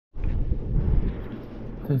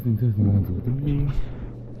Testing, 1, 2,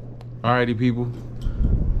 3. Alrighty, people.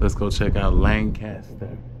 Let's go check out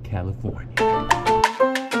Lancaster, California.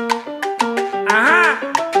 ¡Ajá!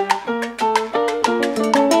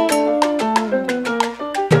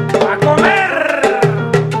 ¡A comer!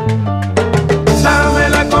 Dame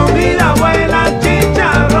la comida, abuela,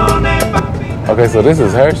 chicharrones, papi. Okay, so this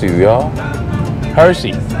is Hershey's, y'all.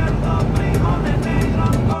 Hershey's.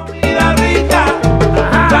 Comida rica.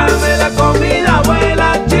 Dame la comida, abuela,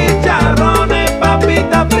 chicharrones,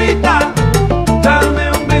 papita frita.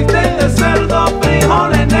 Dame un bistec de cerdo,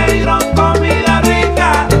 frijoles negros, comida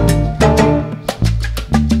rica.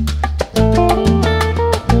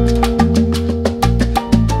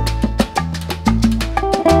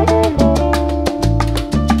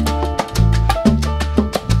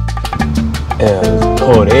 El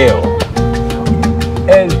toreo.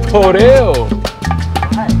 El toreo.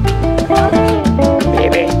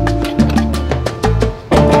 Baby.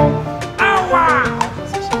 Agua.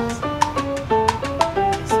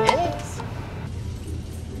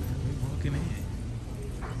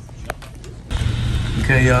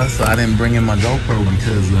 Okay, y'all, so I didn't bring in my GoPro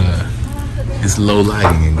because it's low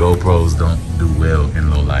lighting and GoPros don't do well in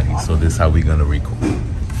low lighting. So this is how we're gonna record.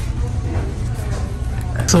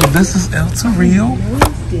 So this is El Toreo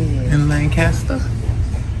in Lancaster.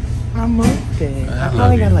 I moved it. I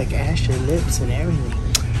probably got like ashy lips and everything.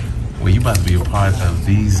 Well, you about to be a part of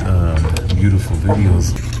these beautiful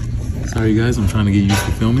videos. Sorry guys, I'm trying to get used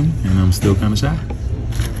to filming and I'm still kind of shy.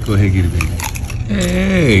 Go ahead, get it, baby.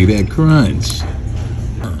 Hey, that crunch.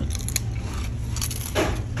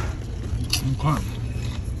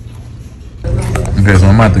 Okay, so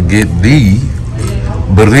I'm about to get the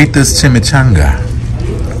burritos chimichanga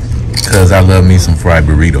because I love me some fried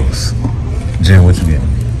burritos. Jen, what you getting?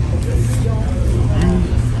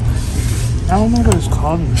 I don't know what it's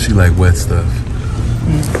called. She like wet stuff.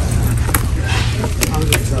 I'll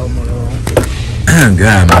just tell them.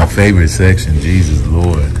 God, my favorite section, Jesus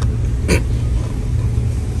Lord.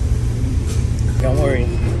 Don't worry.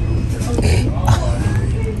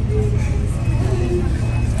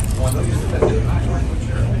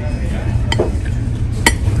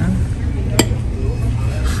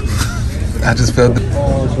 I just felt the,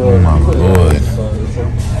 oh my Lord.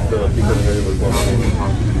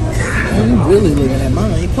 You really looking at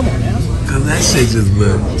mine. Come on now. Cause that shit just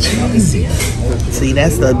look cheesy. See,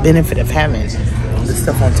 that's the benefit of having the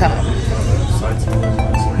stuff on top.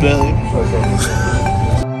 Really?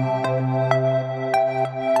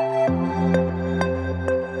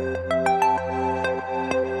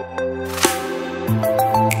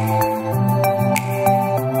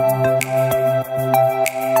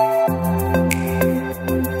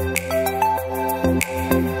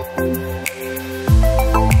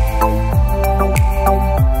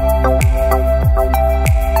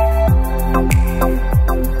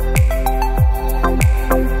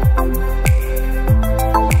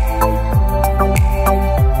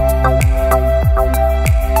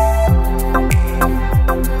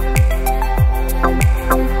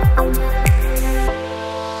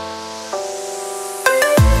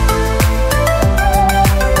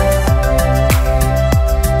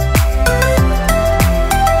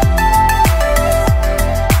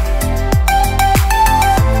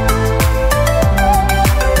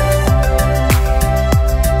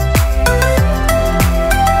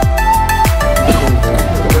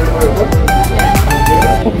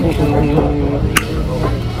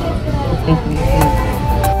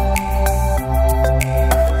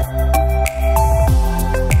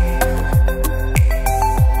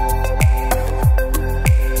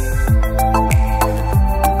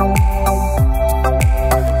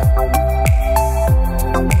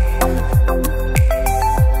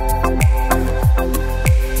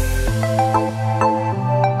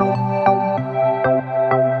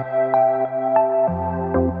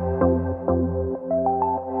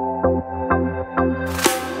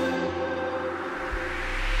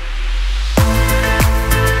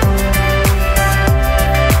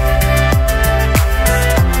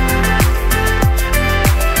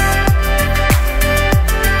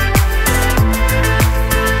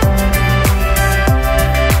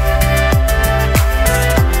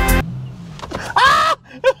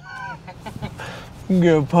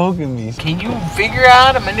 Girl poking me. Can you figure out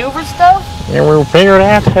how to maneuver stuff? Yeah, we figured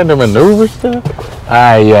out how to maneuver stuff.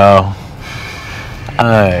 Alright, y'all.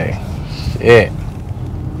 Alright. Shit.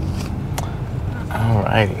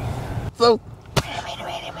 Alrighty. So,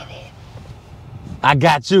 wait. I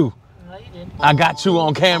got you. No, you didn't. I got you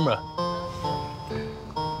on camera.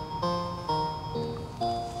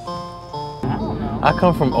 I don't know. I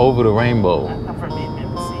come from over the rainbow. I come from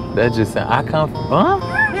Mid-Mississippi. That just sound, I come from, huh?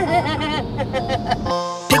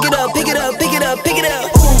 up, pick it up, pick it up, pick it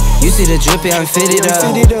up. You see the drippy, I'm fitted up.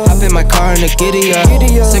 Hop in my car and the giddy up.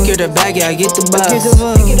 Secure the bag, yeah, I get the bus.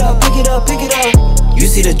 Pick it up, pick it up, pick it up. You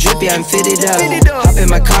see the drippy, I'm fitted up. Hop in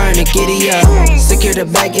my car and the giddy up. Secure the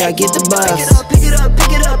bag, yeah, I get the bus. Pick it up,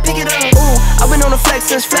 pick it up, pick it up. Ooh, I've been on the flex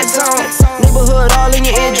since flex zone. Neighborhood all in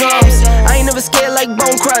your eardrums. I ain't never scared like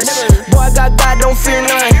Bone Crush. Boy, I got God, don't fear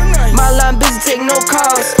none. My line busy, take no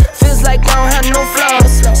calls. Feels like I don't have no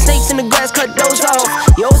flaws. Snakes in the grass, cut those off.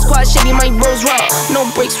 Yo, squad shady, my bros raw. No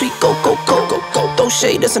breaks, we go, go, go, go, go. Throw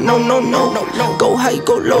shade, that's a no, no, no. Go high,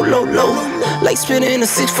 go low, low, low. Like spinning in a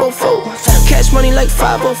 644. Cash money like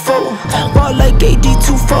 504. Ball like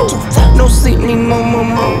AD24. No sleep, need more, more,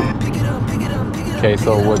 more. Okay,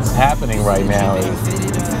 so what's happening right now is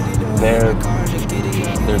they're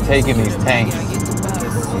taking these tanks,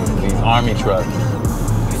 these army trucks,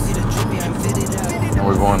 and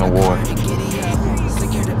we're going to war.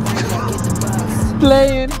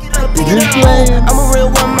 Playing, just playing. I'm a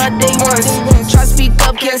real one, my day ones. Try speak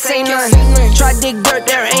up, can't say none. Try dig dirt,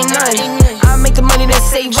 there ain't none. I make the money that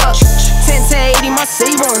save up. 10 to 80, my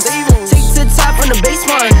save ones. Take to the top on the base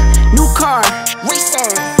one. New car, race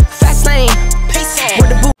on. Fast lane, pace on. With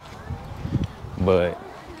the boot. But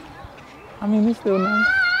I mean, it's still nice.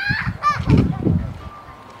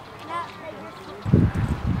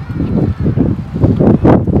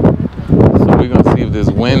 So we're gonna see if this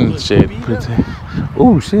wind shit protect.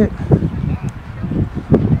 Oh shit.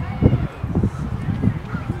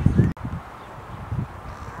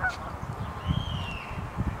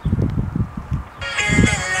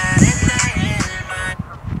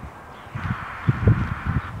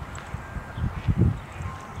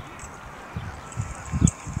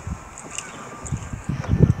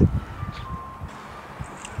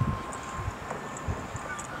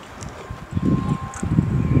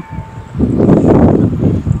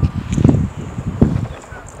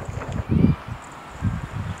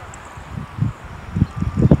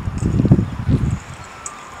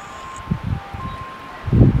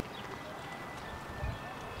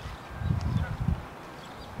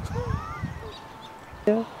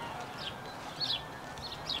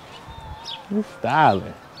 It's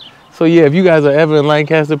styling. So yeah, if you guys are ever in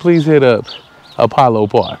Lancaster, please hit up Apollo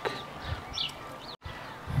Park.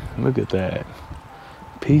 Look at that.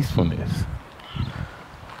 Peacefulness.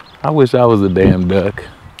 I wish I was a damn duck.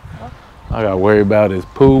 All I gotta worry about is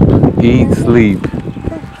poop, eat, sleep.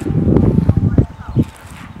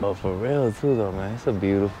 But for real too though, man, it's a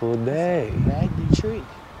beautiful day. It's a raggedy tree.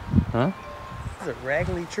 Huh? It's a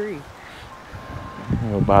raggedy tree.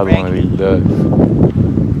 I'm gonna bother one of these ducks.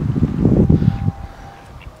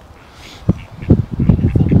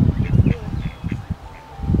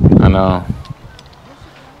 I know.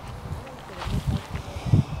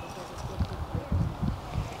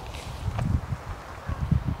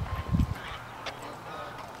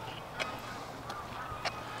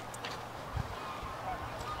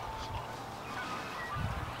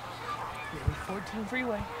 The 14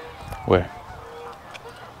 freeway. Where?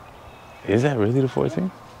 Is that really the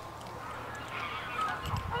 14?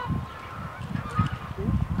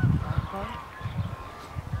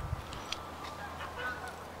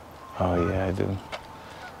 Oh yeah, I do.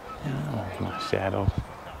 Yeah, my shadow.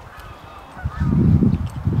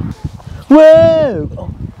 Whoa! Oh,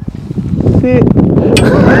 shit.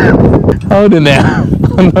 Hold it now.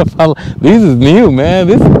 I don't know if these is new, man.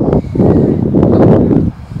 This.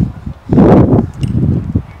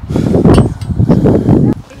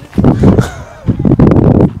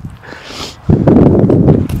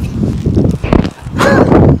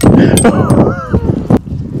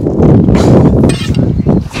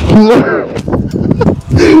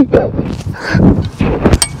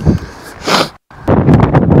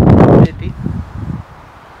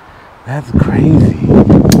 That's crazy.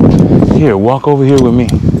 Here, walk over here with me,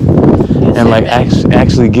 and like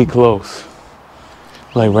actually get close,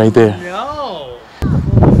 like right there. No.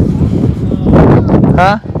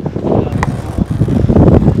 Huh?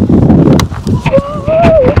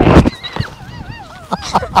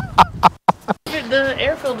 The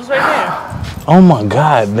airfield is right there. Oh my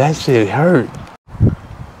God, that shit hurt.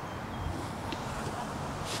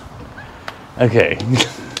 Okay.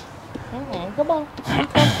 Come on, be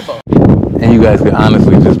comfortable. And you guys can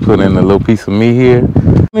honestly just put in a little piece of me here.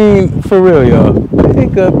 I mean, for real, y'all.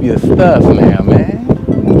 Pick up your stuff now, man.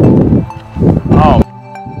 Oh.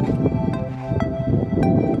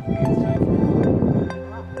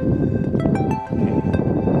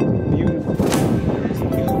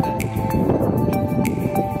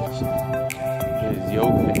 There's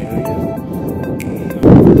yoga area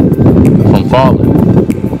from falling.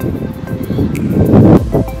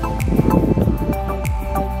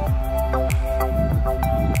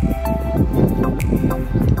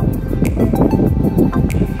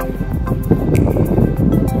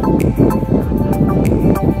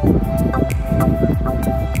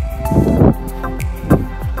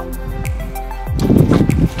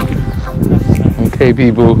 Okay,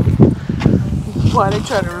 people. Why they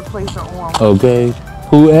try to replace her arm? Okay.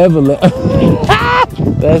 Whoever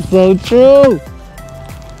that's so true.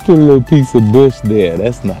 Put a little piece of bush there.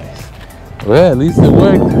 That's nice. Well, at least it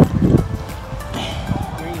worked. Green,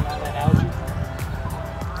 all that algae.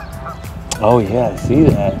 Oh yeah, I see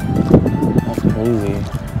that. That's crazy.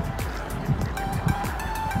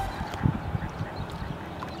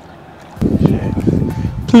 Shit.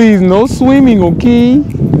 Please, no swimming, okay?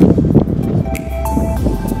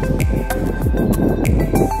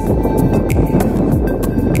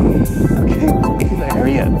 She's like,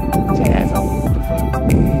 hurry up. Get your ass on.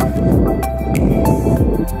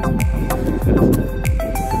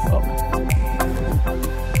 Oh.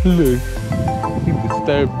 Look, he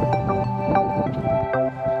disturbed.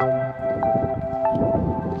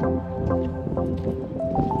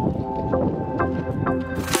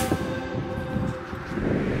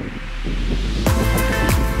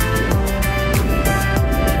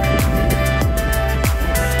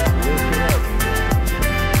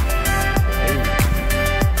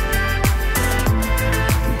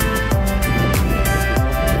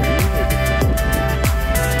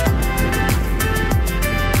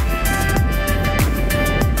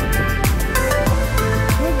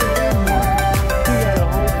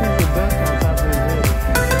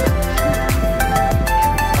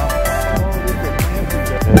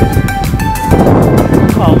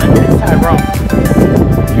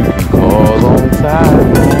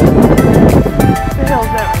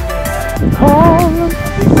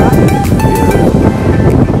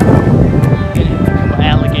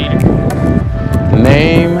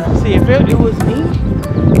 It was me,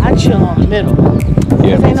 I'd chill on the middle.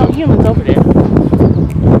 Yeah, There ain't no humans over there.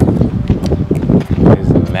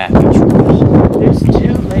 It's natural. There's 2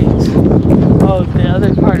 lakes. Oh, the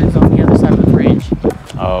other part is on the other side of the bridge.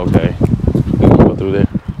 Oh, okay. You wanna go through there?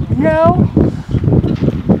 No.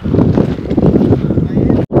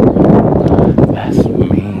 That's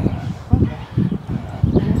mean.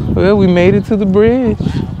 Well, we made it to the bridge.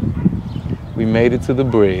 We made it to the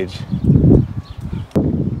bridge.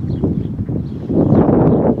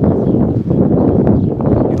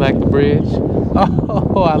 Like the bridge?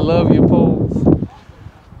 Oh, I love your pose.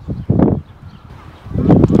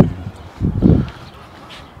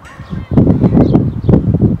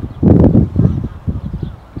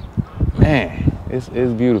 Man,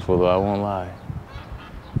 it's beautiful though, I won't lie.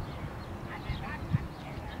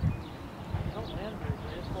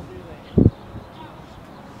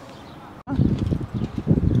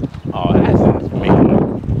 Oh, that's me.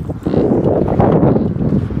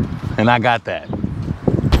 And I got that.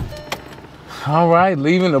 All right,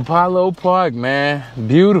 leaving Apollo Park, man.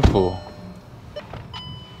 Beautiful.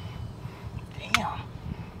 Damn.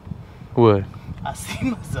 What? I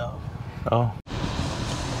see myself. Oh.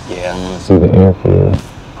 Yeah, I'm gonna see the airfield.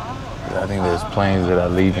 I think there's planes that are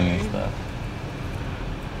leaving and stuff.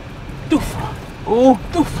 Doof. Ooh,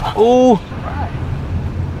 doof. Ooh. Right.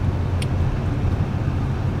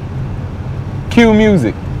 Cue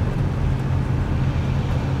music.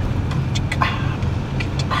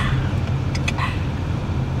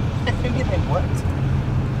 What?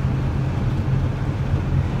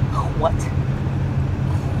 What?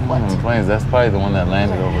 What? Planes, that's probably the one that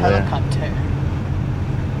landed over there. Helicopter.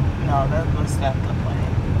 No, that was not the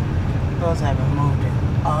plane. Those haven't moved in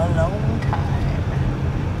a long time.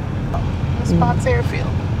 The Spots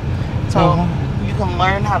Airfield. So you can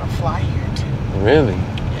learn how to fly here too. Really?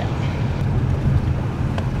 Yeah.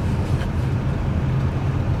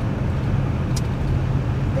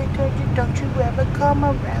 They told you, don't you ever come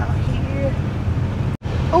around here.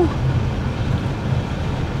 Oh.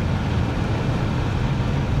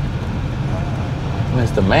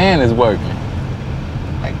 Mr. Man is working.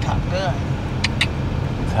 Like Top Gun.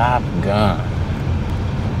 Top Gun.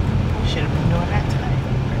 Should have been doing that tonight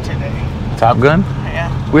or today. Top Gun? Yeah.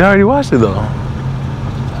 We already watched it though.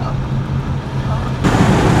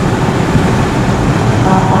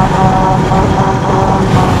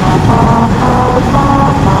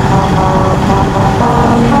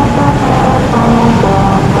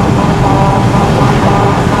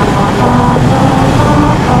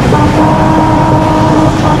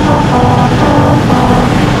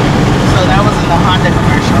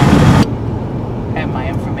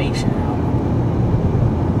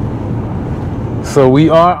 So we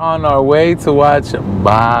are on our way to watch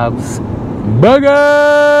Bob's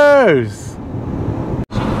Burgers.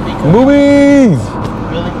 Movies.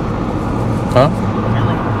 Really? Huh?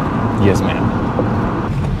 Really? Yes, ma'am.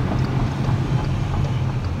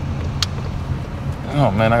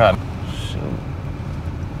 Oh man, I got shoot.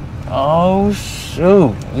 Oh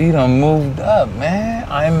shoot, we done moved up, man.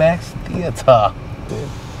 IMAX Theater. there.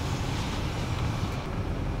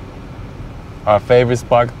 Our favorite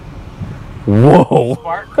spot. Whoa.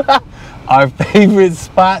 Spark. Our favorite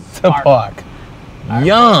spot to park.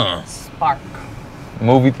 Yum. Spark.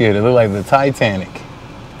 Movie theater. Look like the Titanic.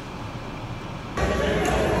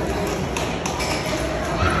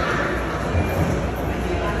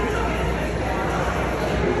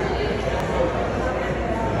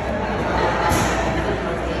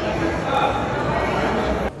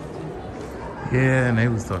 Yeah, and they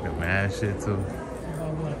was talking mad shit too.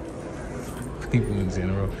 People in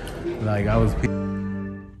general. Like I was.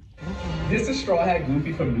 This is Straw Hat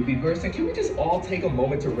Goofy from Newbieverse, and can we just all take a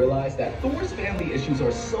moment to realize that Thor's family issues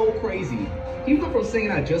are so crazy? He went from saying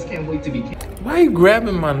I just can't wait to be king. Why are you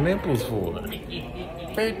grabbing my nipples for?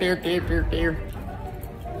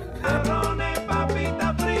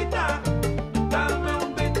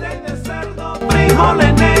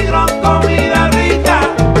 Frijoles